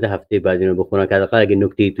اجازه بده هفته بعد اینو بخونم که حداقل اگه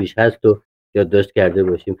نکته‌ای توش هست و یادداشت کرده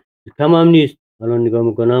باشیم. کم هم نیست. الان نگاه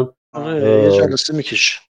میکنم. یه جلسه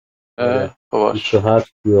میکشه. باش.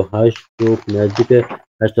 27 38 نزدیک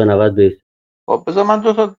 890 بیت. خب بذار من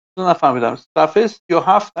دو نفهمیدم. صفحه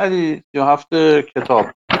 37 علی 37 کتاب.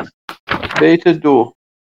 بیت 2.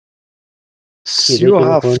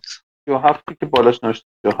 37 که بالاش نوشته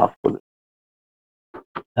 37 بوده.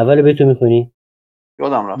 اول بیتو میخونی؟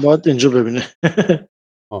 یادم رفت. باید اینجا ببینه.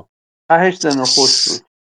 تهش زن خوش بود.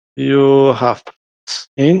 37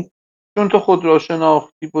 این چون تو خود را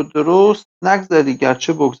شناختی بود درست، نگذری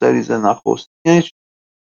گرچه بگذری ز نخست. یعنی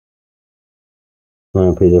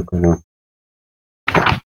من پیدا کنم.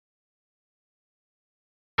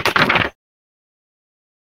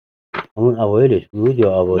 همون اوایلش بود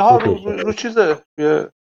یا اواسطش؟ رو چیزه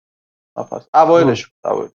یه نفس اوایلش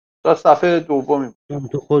بود. اوایل تا صفحه دومی بود. چون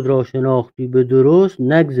تو خود را شناختی به درست،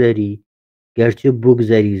 نگذری گرچه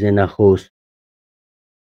بگذری ز نخست.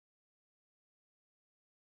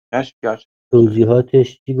 گرچه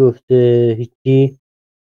توضیحاتش چی گفته؟ هیچی؟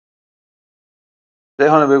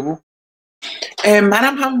 ریحانه بگو.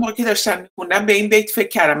 منم همون موقع که داشتم میخوندم به این بیت فکر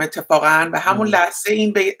کردم اتفاقا و همون لحظه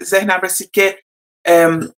این به ذهنم رسید که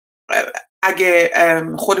اگه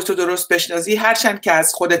خودتو درست بشناسی، هرچند که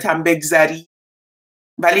از خودت هم بگذری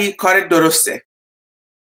ولی کارت درسته،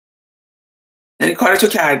 یعنی کارتو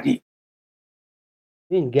کردی.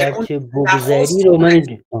 این گرچه بگذری رو من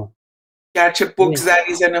گرچه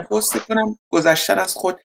بگذری ز نخست کنم گذشتن از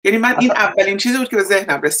خود، یعنی من این اولین چیزی بود که به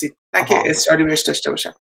ذهنم رسید، نه که اصراری بهش داشته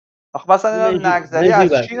باشم. آخه مثلا نگذری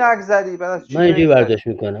از چی نگذری؟ من اینجوری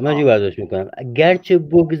برداشت میکنم. گرچه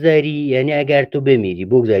بگذری یعنی اگر تو بمیری،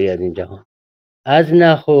 بگذری از این جهان، از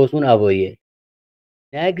نخست اون اوایل.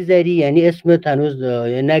 نگذری یعنی اسمت هنوز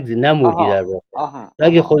نمردی در واقع.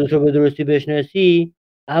 اگه خودت رو به درستی بشناسی،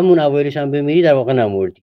 همون اوایلش هم بمیری، در واقع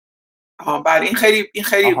نمردی. بله این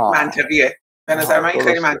خیلی منطقیه. به نظر من این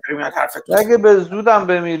خیلی منطقی میاد حرفتون. اگه به زودم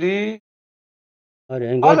بمیری، آره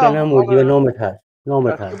انگار که نمردی و نامت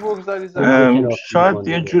هست. شاید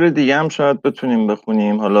یه جور دیگه هم شاید بتونیم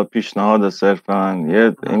بخونیم. حالا پیشنهاد صرفا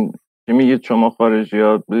این که میگید شما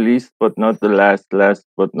خارجی‌ها least but not the last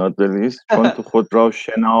but not the least، چون تو خود را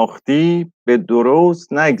شناختی به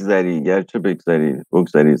درست نگذری گرچه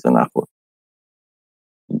بگذری ز نخست.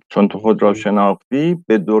 چون تو خود را شناختی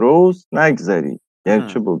به درست نگذری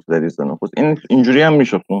گرچه بگذری ز نخست. این اینجوری هم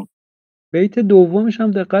میشه خون. بیت دومش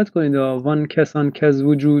هم دقت کنید. وان کسان که از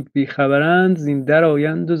وجود بیخبرند، زین در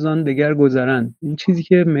آیند و زان دگر گذرند. این چیزی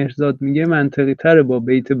که مهرزاد میگه منطقی تره با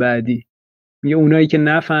بیت بعدی. میگه اونایی که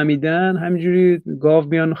نفهمیدن همینجوری گاو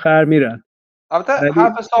میان و خر میرن. البته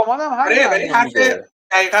حرف سامان هم همین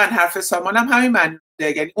دقیقاً حرف سامان هم همین معنی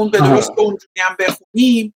میده. یعنی اون به درست اونجوری هم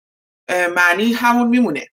بخونیم معنی همون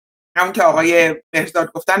میمونه، همون که آقای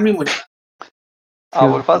مهرزاد گفتن میمونه.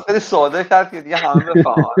 ابوالفضل خیلی ساده کرد که دیگه همه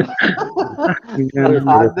بفهمن.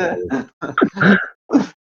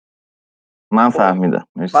 من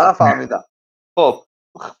فهمیدم. خب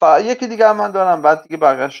یکی دیگه هم من دارم، بعد دیگه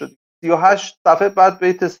بقیه شد. 38 صفحه بعد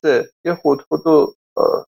بیت 3 یه خودخود و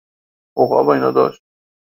عقاب اینا داشت.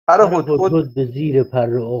 خودخود به زیر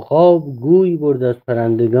پر عقاب، گوی برد از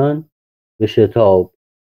پرندگان به شتاب.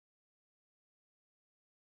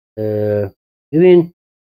 ببین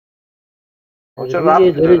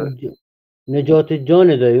نجات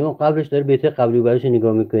جان داری. اون قبلش داره بیت قبلی برش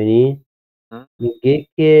نگاه میکنی، میگه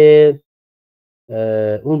که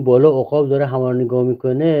اون بالا عقاب داره همه رو نگاه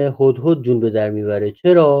میکنه، هدهد جون به در میبره.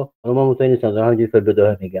 چرا؟ من مطمئن نیستم، دارم همینجوری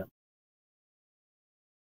بداهه میگم.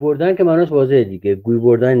 بردن که معناش واضحه دیگه، گوی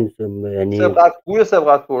بردن نیست، یعنی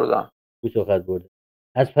سبقت بردن. گوی سبقت بردن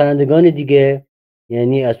از پرندگان دیگه،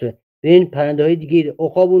 یعنی از این پرنده های دیگه.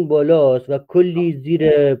 عقاب اون بالاست و کلی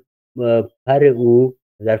زیر پر او،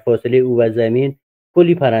 در فاصله او و زمین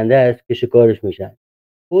کلی پرنده است که شکارش میشن.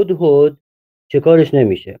 هدهد شکارش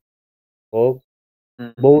نمیشه. خب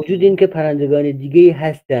با وجود این که پرندگان دیگه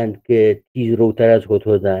هستند که تیز روتر از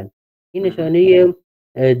هدهدن، این نشانه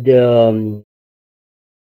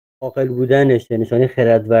عاقل بودنشه، نشانه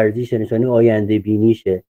خردورزیشه، نشانه آینده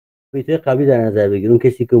بینیشه. بیتوی قبلی در نظر بگیر، اون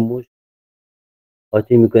کسی که مشت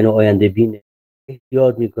قاطی میکنه آینده بینه،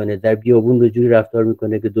 احتیاط میکنه، در بیابون به جوری رفتار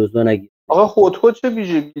میکنه که دزدان نگیره. آقا هدهد چه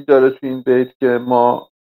ویژگی داره تو این بیت که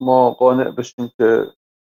ما قانع بشیم که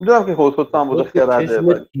میدونم که هدهد هم بوده خرده،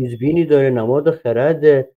 چشم تیزبینی داره، نماد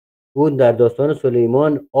خرده. اون در داستان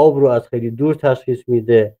سلیمان آب رو از خیلی دور تشخیص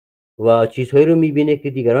میده و چیزهایی رو میبینه که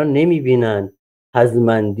دیگران نمیبینن.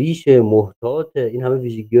 هضمندیشه، محتاطه، این همه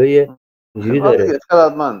ویژگی‌های اینجوری داره.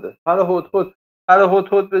 خردمنده. حالا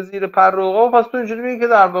هدهد به زیر پر عقاب، پس تو اینجوری میگی که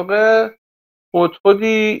در واقع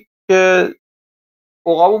هدهدی که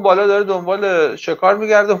عقاب اون بالا داره دنبال شکار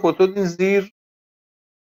میگرده، هدهد این زیر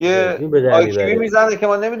یه آیکیوی میزنه که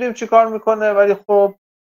ما نمیدونیم چی کار میکنه، ولی خب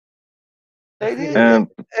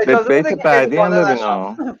بیت بعدی هم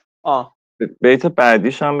ببینم. بیت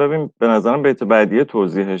بعدیش هم ببین، به نظرم بیت بعدی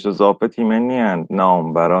توضیحش اضافه تیمنی هست.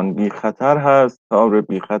 نامبران بی خطر هست، تار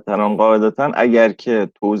بی خطران قاعدتا. اگر که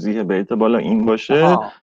توضیح بیت بالا این باشه،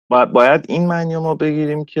 باید این معنی ما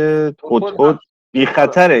بگیریم که هدهد بی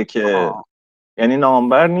خطره، که یعنی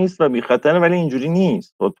نامبر نیست و بی خطره، ولی اینجوری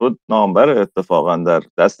نیست. هدهد نامبر اتفاقا در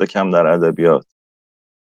دست کم در ادبیات،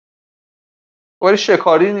 ولی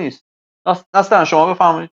شکاری نیست. اصلا شما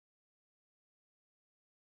بفهمید.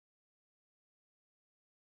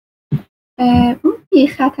 اون بی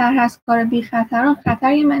خطر هست، کار بی خطران.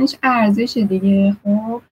 خطر یه معنیش ارزش دیگه.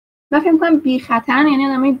 خب من فکر می‌کنم بی خطرن یعنی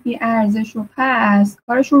آدمای بی ارزش و پس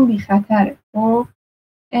کارشون بی خطره. خب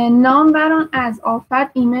نامبران از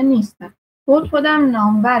آفت ایمن نیستن. هدهدم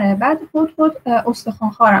نامبره. بعد هدهد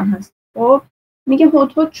استخوان‌خوارم هست. خب میگه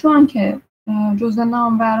هدهد چون که جزء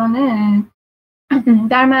نامبرانه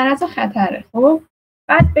در معرض خطره. خب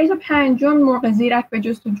بعد بیت پنجم، مرغ زیرک به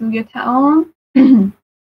جستجوی طعام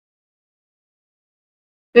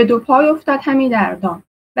به دو پای افتاد همی در دام.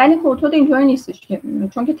 ولی هدهد اینطوری نیستش که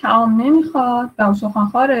چون که طعام نمیخواد و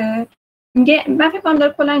استخوان‌خواره. میگه من فکر کنم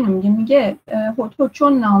داره کلا اینو میگه هدهد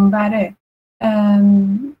چون نامبره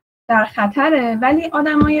در خطره، ولی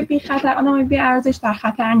آدمای بی خطر، آدمای بی ارزش در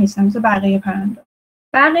خطر نیستن مثل بقیه پرنده.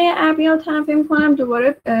 بقیه ابیات هم فکر می‌کنم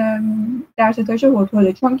دوباره در ستایش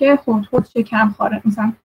هدهده، چون که هدهد شکم‌خواره،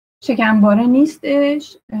 مثلا شکمباره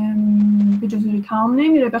نیستش، به جزوی طعام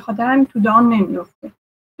نمیره، به خاطر همین تو دام نمیفته.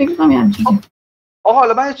 فکر کنم یعنی چیزی. آقا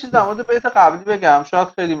حالا من یه چیز در مورد بیت قبلی بگم، شاید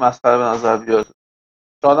خیلی مسخره به نظر بیاد،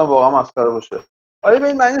 شاید هم واقعا مسخره باشه. آیا به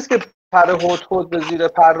این معنی است که پر هدهد به زیر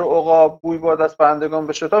پر عقاب بوی باد از پرندگان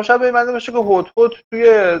به شتاب؟ شاید به این معنی باشه که هدهد توی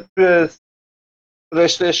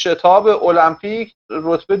رشته شتاب المپیک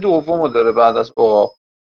رتبه دومو داره بعد از عقاب.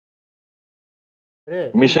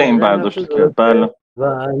 میشه این برداشت کرد. بله.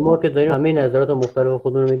 و ما که داریم همه نظرات مختلف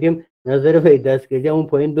خودمون رو میگیم، نظر به دستگیری همون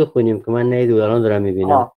پایین بخونیم که من ندیدم الان دارم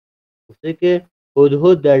میبینم. گفته که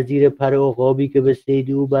هدهد در زیر پر عقابی که به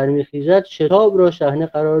صید او برمیخیزد، شتاب را شحنه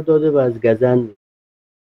قرار داده و از گزند.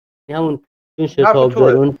 همون چون شتاب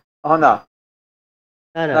دارون. نه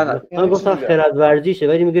من گفتم خرد ورزیشه،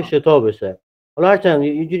 ولی میگه شتابشه. حالا هرچند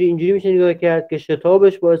اینجوری میشه نگاه کرد که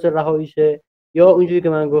شتابش باعث رهاییشه، یا اونجوری که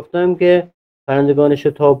من گفتم که پرندگان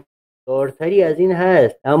شتاب دارتری از این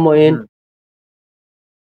هست، اما این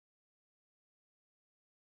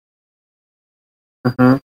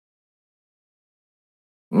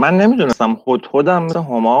من نمیدونستم هدهدم مثل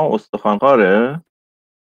هما استخوان‌خواره.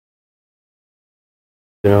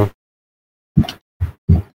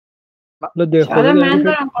 من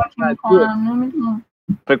دارم حاکم میکنم، نمیدونم.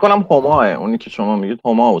 فکر کنم هماه، اونی که شما میگید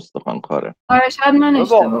هما استخوان‌خواره. آره شاید من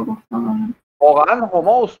اشتباه گفتم. واقعا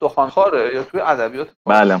هما استخوان‌خواره یا توی ادبیات؟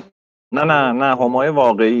 بله. نه همای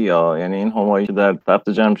واقعی، یعنی این همایی که در تخت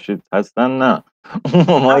جمشید هستن، نه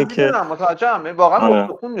همایی که متوجهم واقعا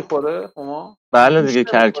استخوان میخوره هما. بله دیگه،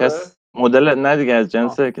 کرکس مدل نه دیگه از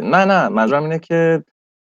جنس نه منظورم اینه که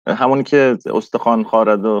همونی که استخوان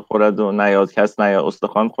خورد و نیاز کس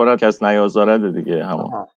استخوان خورد کس نیازارد دیگه،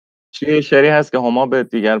 همون شعری هست که هما به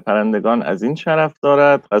دیگر پرندگان از این شرف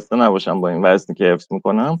دارد، خسته نباشم با این وزنی که حفظ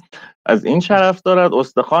میکنم، از این شرف دارد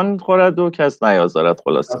استخوان خورد و کس نیازارد.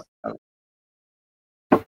 خلاصه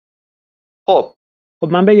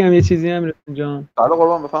خب من بگم یه چیزی هم رسول جان. بله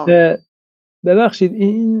قربان بفهم. ببخشید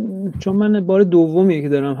این چون من بار دومیه که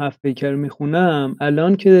دارم هفت پیکر میخونم،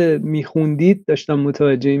 الان که میخوندید داشتم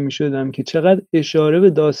متوجه میشدم که چقدر اشاره به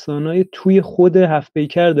داستانای توی خود هفت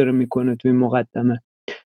پیکر داره میکنه توی مقدمه.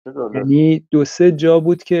 یعنی 2-3 جا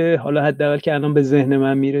بود که حالا حداقل که الان به ذهن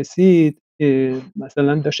من میرسید،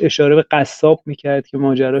 مثلا داشت اشاره به قصاب میکرد که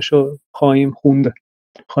ماجراشو خواهیم خوند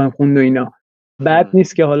و اینا. بعد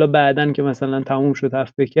نیست که حالا بعدن که مثلا تموم شد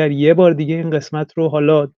هفت پیکر یه بار دیگه این قسمت رو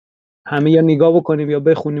حالا همه یا نگاه بکنیم یا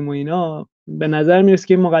بخونیم و اینا، به نظر میرسه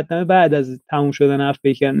که این مقدمه بعد از تموم شدن هفت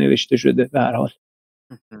پیکر نوشته شده به هر حال.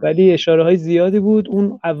 ولی اشاره های زیادی بود.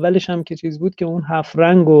 اون اولش هم که چیز بود که اون 7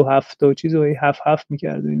 رنگ و 7 تا چیز و 7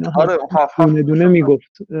 میکرد و اینا. آره دونه دونه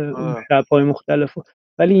میگفت شب‌های مختلف.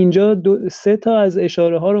 ولی اینجا 3 تا از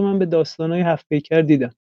اشاره ها رو من به داستان‌های هفت پیکر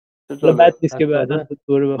دیدم. بعد نیست که بعدا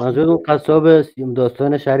دوره بخونم. منظور اون قصاب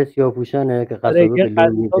داستان شهر سیاه‌پوشانه که قصابه به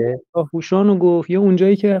لون میده. سیاه‌پوشانو گفت یا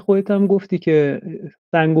اونجایی که خودت هم گفتی که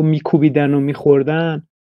سنگو میکوبیدن و میخوردن.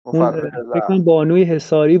 اون فکر کنم بانوی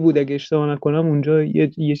حصاری بود اگه اشتباه نکنم، اونجا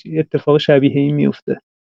یه اتفاق شبیه این میفته.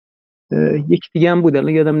 یک دیگه هم بود الان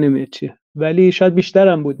یادم نمیاد چیه، ولی شاید بیشتر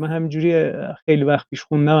هم بود. من همینجوری خیلی وقت پیش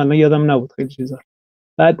خوندم الان یادم نبود خیلی چیزا.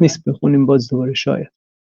 بعد نیست بخونیم باز دوباره شاید.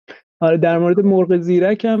 آره در مورد مرغ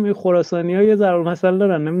زیرک هم خراسانی‌ها یه ضرب المثل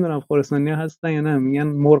دارن، نمیدونم خراسانی‌ها هستن یا نه، میگن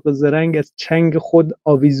مرغ زرنگ از چنگ خود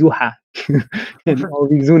آویزو ها. یعنی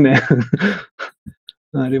آویزونه.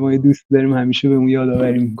 آره ما یه دوست داریم همیشه بهمون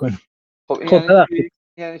یادآوری میکنه. خب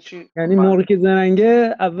یعنی چی؟ یعنی مرغ که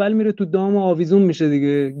زرنگه اول میره تو دام و آویزون میشه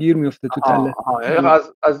دیگه، گیر میفته تو تله.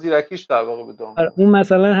 از زیرکیش در واقع به دام. اون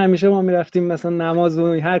مثلا همیشه ما میرفتیم مثلا نماز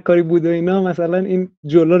و هر کاری بود و اینا، مثلا این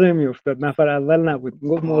جلو نمیافتاد، نفر اول نبود،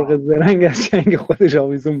 میگفت مرغ زرنگ از چنگ خودش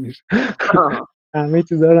آویزون میشه. همه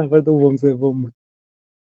چیزا نفر دوم سوم بود.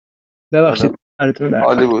 ببخشید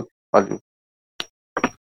عالی بود.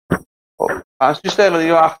 خب 5-6 دقیقه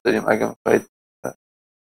دیگه وقت داریم اگه میخواید.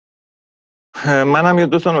 منم یه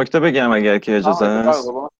 2 تا نکته بگم اگر که اجازه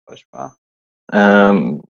هست.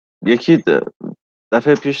 یکی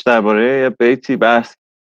دفعه پیش درباره یه بیتی بحث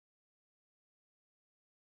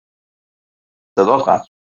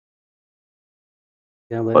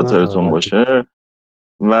خاطرتون باشه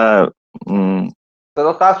و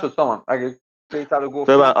صدا قطع شد سامان اگه بیت رو گفت.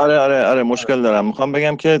 آره مشکل دارم. میخوام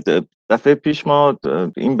بگم که دفعه پیش ما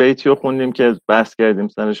این بیتی رو خوندیم که بحث کردیم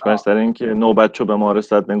سرش، بر سر این که نوبت چو به ما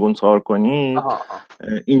رسد نگون سار کنی.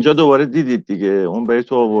 اینجا دوباره دیدید دیگه اون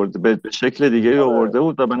بیت رو آورده به شکل دیگه آورده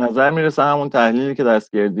بود و به نظر میرسه همون تحلیلی که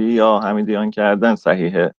دستگردی یا حمیدیان کردن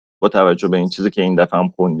صحیحه با توجه به این چیزی که این دفعه هم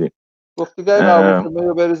خوندیم. گفت دیگه مربوطه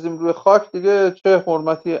رو بریزیم روی خاک دیگه چه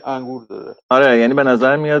حرمتی انگور داره. آره یعنی به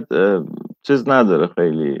نظر میاد چیز نداره،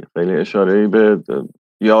 خیلی اشاره‌ای به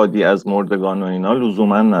یادی از مردگان و اینا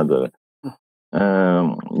لزوما نداره.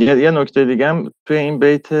 یه نکته دیگه هم توی این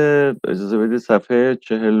بیت اجازه بدید صفحه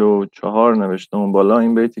 44 نوشته اون بالا،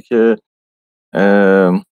 این بیتی که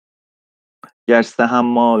گر 3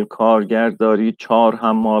 حمال کارگر داری 4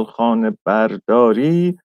 حمال خانه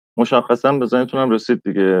برداری، مشخصا به ذهنتون هم رسید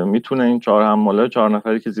دیگه، میتونه این 4 حماله 4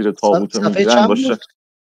 نفری که زیر تابوت میگیرن باشه.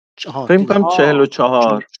 فکر می‌کنم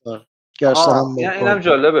 44. اینم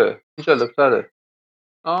جالبه، این جالب‌تره.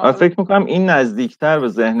 فکر می‌کنم این نزدیکتر به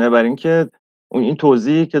ذهنه، برای اینکه این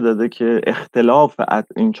توضیحی که داده که اختلاف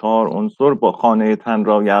این 4 عنصر با خانه تن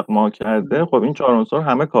را یغما کرده، خب این 4 عنصر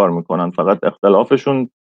همه کار میکنن، فقط اختلافشون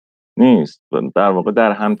نیست، در واقع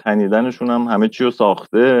در هم تنیدنشون هم همه چی رو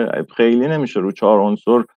ساخته. خیلی نمیشه رو 4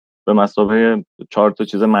 عنصر به مثابه 4 تا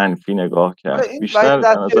چیز منفی نگاه کرد. بیشتر به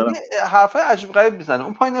نظر حرفای عجیب غریب میزنه.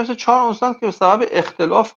 اون پایین نوشته 4 عنصر که به سبب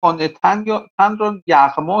اختلاف خانه تن یا تن را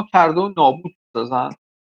یغما کرده و نابود سازن.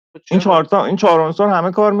 این 4 عنصر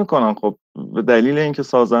همه کار میکنن، خب به دلیل اینکه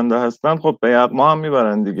سازنده هستن خب به یغما هم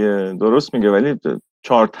میبرن دیگه. درست میگه، ولی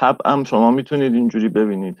 4 طبع هم شما میتونید اینجوری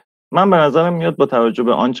ببینید. من به نظرم میاد با توجه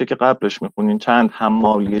به آنچه که قبلش میخونین چند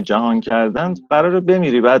حمالی جهان کردن، قراره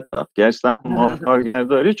بمیری بعد گشتن حمال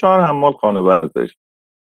کارگرداری 4 حمال خانه برداری.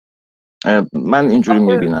 من اینجوری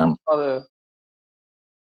میبینم.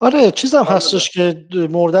 آره چیزم هستش که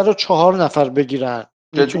مرده رو 4 نفر بگیرن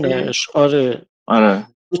میتونهش. آره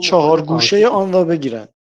 4 گوشه آن را بگیرن.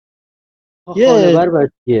 خانه بر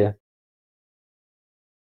بچیه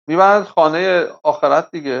میبرند خانه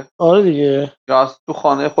آخرت دیگه. آره دیگه، یا از تو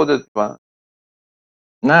خانه خودت میبرند.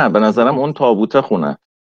 نه به نظرم اون تابوته خونه.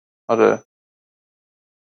 آره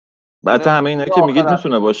بعد همه اینا که میگید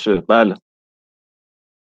میتونه باشه. بله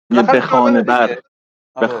یه به خانه بر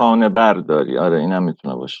به خانه بر داری. آره اینم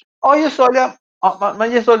میتونه باشه. یه سوالی هم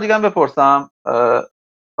من یه سوال دیگه هم بپرسم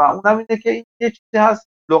و اونم اینه که این یه چیزی هست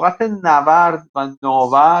لغت نورد و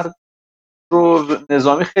ناورد رو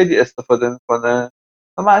نظامی خیلی استفاده میکنه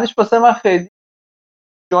و معنیش واسه من خیلی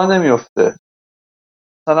جا نمیفته.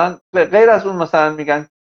 مثلا غیر از اون مثلا میگن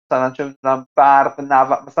مثلا چه میدونم برق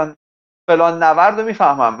مثلا فلان نورد رو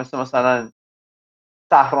میفهمم مثلا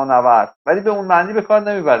صحرا نورد، ولی به اون معنی به کار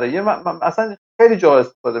نمیبره. اصلا خیلی جا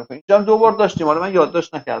استفاده میکنه. اینجا هم 2 بار داشتیم، حالا من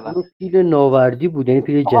یادداشت نکردم. اون پیل ناوردی بود، یعنی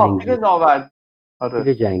پیل جنگی. پیل ناوردی. آره.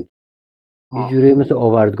 پیل جنگی. یه جوری مثل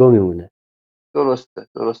آوردگاه میمونه. درسته.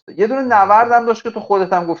 یه دونه نورد هم داشت که تو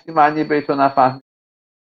خودت هم گفتی معنی بیتو نفهمی.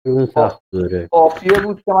 اون سخت داره. قافیه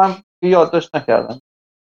بود که من یادداشت نکردم.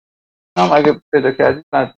 هم اگه پیدا کردید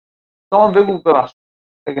من شما بگو ببخشید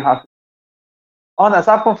اگه حرف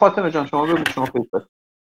نصب کن فاطمه جان، شما بگو شما پیدا.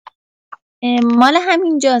 مال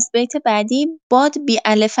همینجاست. بیت بعدی باد بی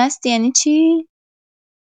الف است یعنی چی؟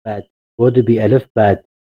 باد بی الف بعد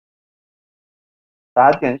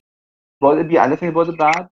یعنی باد بی الف یعنی باد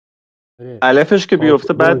بعد. الفش که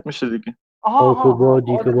بیفته بعد میشه دیگه. آها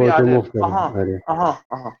بادی که با تو مختلف. آها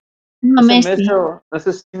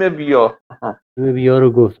مثل سیم بیا. سیم بیا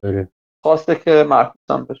رو گفت. آره خواسته که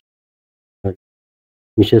مرکوزم بشه.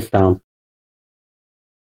 میشه سم.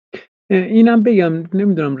 اینم بگم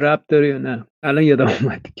نمیدونم ربط داره یا نه، الان یادم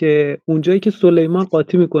اومد که اونجایی که سلیمان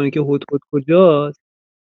قاطی میکنه که هدهد کجاست،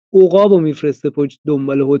 عقابو میفرسته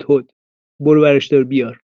دنبال هدهد، برو برش دار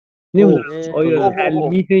بیار. نمیدونم آیا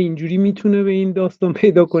تلمیح اینجوری میتونه به این داستان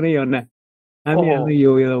پیدا کنه یا نه. همین الان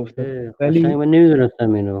یادم افتاد. ولی من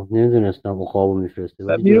نمیدونستم عقابو میفرسته.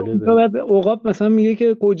 ولی جالبه. بعد عقاب مثلا میگه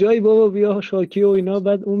که کجایی بابا بیا شاکی و اینا،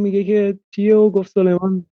 بعد اون میگه که چیه و گفت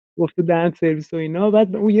سلیمان گفته دهن سرویس و اینا،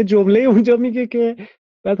 بعد اون یه جمله اونجا میگه که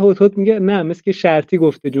بعد هدهد میگه نه مثل که شرطی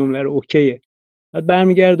گفته جمله رو اوکیه، بعد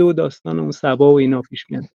برمیگرده و داستان اون سبا و اینا پیش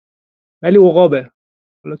میاد. ولی عقابه.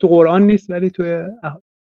 حالا تو قرآن نیست ولی توی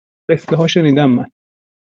قصه ها شنیدم من.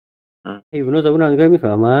 حیونا زبون انگار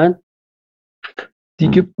میفهمن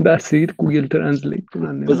دیگه بسید گوگل ترنسلیت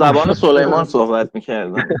کنن. به زبان سلیمان صحبت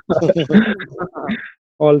میکردن.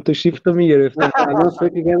 آلت و شیفت رو میگرفتن. الان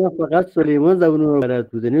فکر کنم فقط سلیمان زبون رو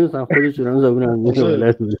بلد بوده، نمیدونم خودشون هم زبون رو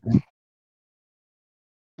بلد بوده.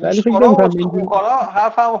 ولی فکر نمی‌کنم این کارا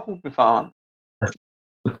حرفمو خوب میفهمن.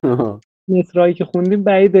 مصرایی که خوندیم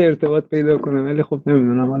بعید ارتباط پیدا کنه، ولی خب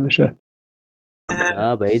نمیدونم حالا شاید.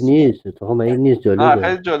 نه بعید نیست، تو بعید نیست. جالبه.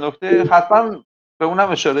 خیلی جالب نکته، حتما به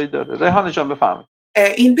اونم اشاره داره. ریحانه جان بفرمایید.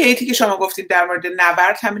 این بیتی که شما گفتید در مورد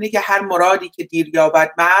نورد همینه که هر مرادی که دیر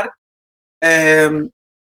یابد مرد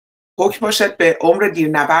حکم باشد به عمر دیر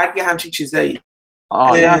نورد یا همچین چیزایی.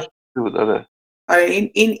 داره.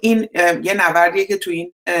 این یه نوردیه که تو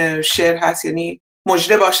این شعر هست، یعنی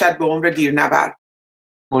مژده باشد به عمر دیر نورد.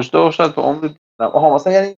 مژده باشد به عمر دیر نورد.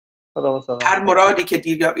 مثلا یعنی هر مرادی که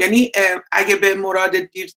دیر یابد، یعنی اگه به مراد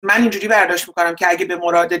دیر، من اینجوری برداشت میکنم که اگه به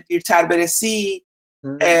مراد دیرتر برسی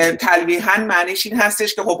تلویحاً معنیش این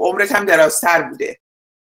هستش که خب عمرت هم درازتر بوده.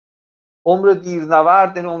 عمر دیر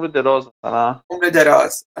نورد یعنی عمر دراز مثلا. عمر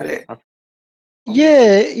دراز. آره.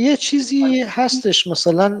 یه چیزی هستش،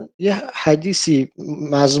 مثلا یه حدیثی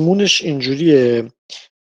مضمونش اینجوریه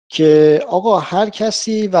که آقا هر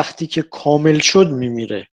کسی وقتی که کامل شد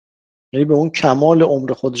میمیره، یعنی به اون کمال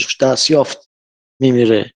عمر خودش دست یافت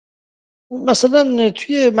میمیره. مثلا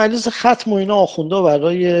توی مجلس ختم و اینا آخوندا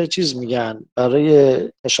برای چیز میگن، برای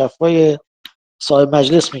تشفای صاحب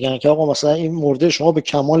مجلس میگن که آقا مثلا این مرده شما به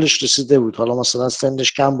کمالش رسیده بود، حالا مثلا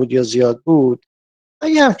سنش کم بود یا زیاد بود.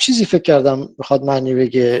 اگه هم چیزی فکر کردم میخواد معنی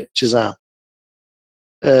بگه چیزم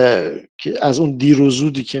که از اون دیر و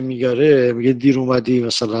زودی که میگاره، میگه دیر اومدی،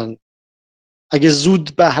 مثلا اگه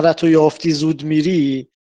زود بهرت رو یافتی زود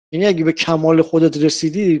میری، یعنی اگه به کمال خودت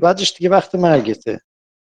رسیدی بعدش دیگه وقت مرگته.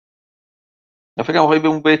 من فکرم به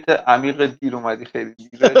اون بیت عمیق دیر اومدی خیلی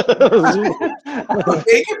دیره.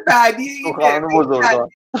 بیت بعدی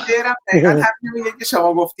شعرم دقیقا همین میگه که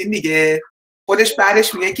شما گفتین دیگه. خودش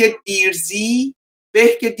بعدش میگه که دیرزی به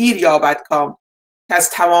که دیر یابد کام که از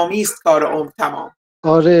تمامی است کار عمر تمام.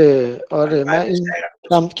 آره من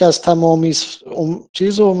این که از تمامی است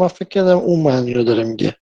چیزو من فکر کردم اون معنی رو داره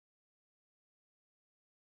میگه.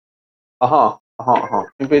 آها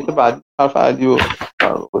این بیت بعد حرف علی و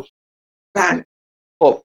بله.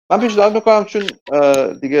 خب من پیشنهاد میکنم چون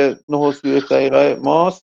دیگه 9:31 دقیقه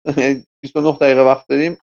ماست، 29 دقیقه وقت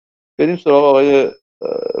داریم، بریم سراغ آقای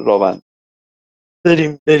راوند.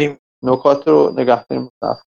 بریم نکات رو نگه داریم.